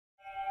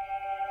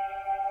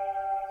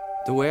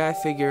The way I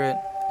figure it,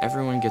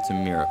 everyone gets a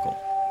miracle.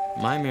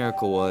 My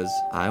miracle was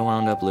I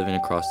wound up living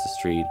across the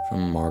street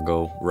from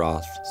Margot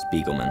Roth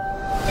Spiegelman.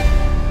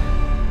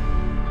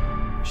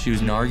 She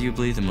was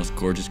arguably the most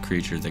gorgeous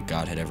creature that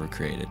God had ever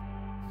created.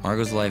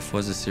 Margot's life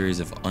was a series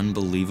of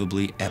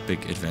unbelievably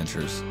epic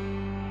adventures.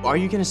 Are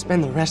you gonna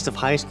spend the rest of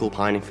high school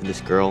pining for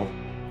this girl?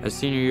 As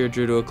senior year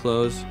drew to a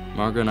close,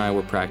 Margot and I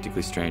were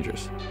practically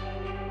strangers.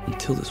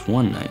 Until this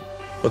one night.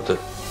 What the?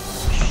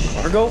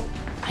 Margot?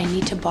 I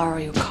need to borrow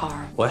your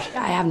car. What?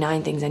 I have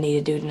 9 things I need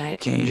to do tonight.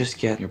 Can't you just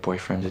get your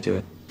boyfriend to do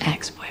it?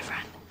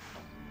 Ex-boyfriend.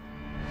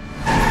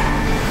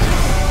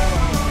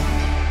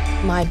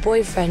 My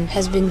boyfriend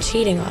has been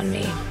cheating on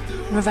me.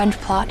 Revenge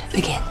plot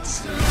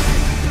begins.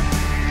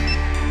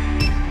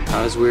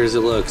 Not as weird as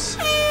it looks.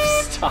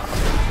 Stop.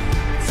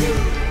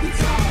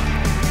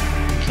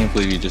 Can't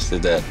believe you just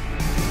did that.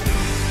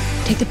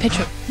 Take the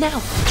picture,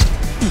 now.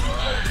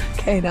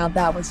 Okay, now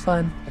that was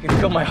fun. I can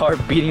feel my heart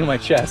beating in my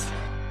chest.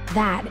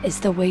 That is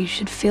the way you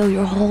should feel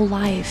your whole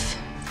life.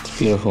 It's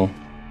beautiful.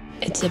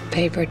 It's a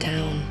paper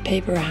town.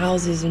 Paper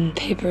houses and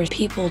paper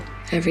people.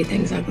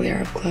 Everything's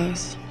uglier up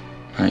close.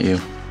 Not you.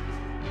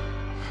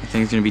 You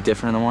think it's gonna be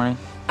different in the morning?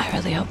 I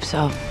really hope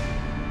so.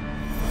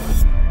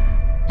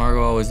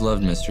 Margot always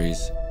loved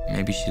mysteries.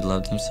 Maybe she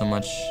loved them so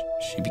much,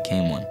 she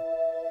became one.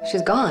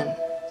 She's gone.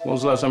 When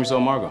was the last time you saw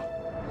Margot?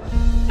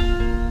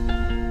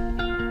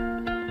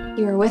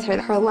 You were with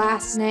her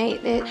last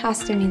night. It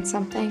has to mean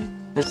something.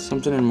 There's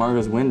something in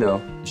Margot's window.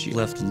 She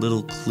left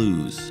little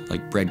clues,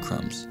 like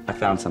breadcrumbs. I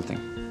found something.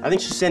 I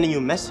think she's sending you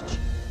a message.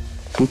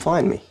 Come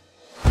find me.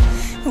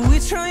 We're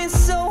trying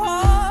so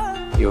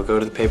hard. You'll go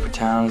to the paper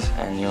towns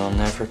and you'll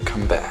never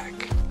come back.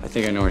 I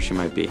think I know where she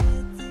might be.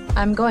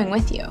 I'm going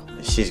with you.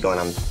 If she's going,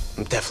 I'm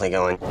definitely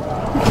going.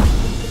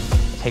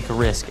 Take a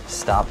risk.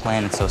 Stop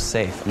playing it so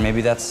safe. And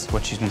maybe that's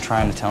what she's been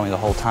trying to tell me the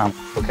whole time.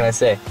 What can I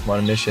say? I'm on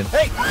a mission.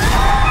 Hey!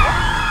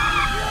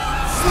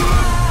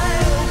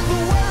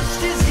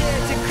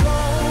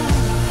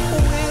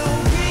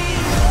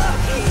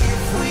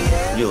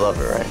 You love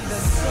her, right?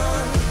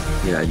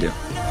 Yeah, I do.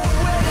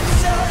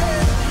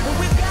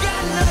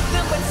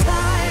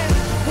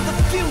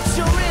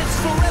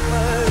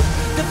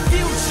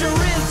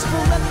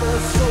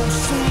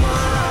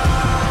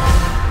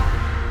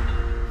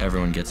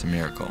 Everyone gets a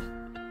miracle.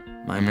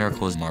 My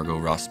miracle is Margot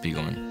Roth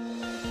Spiegelman.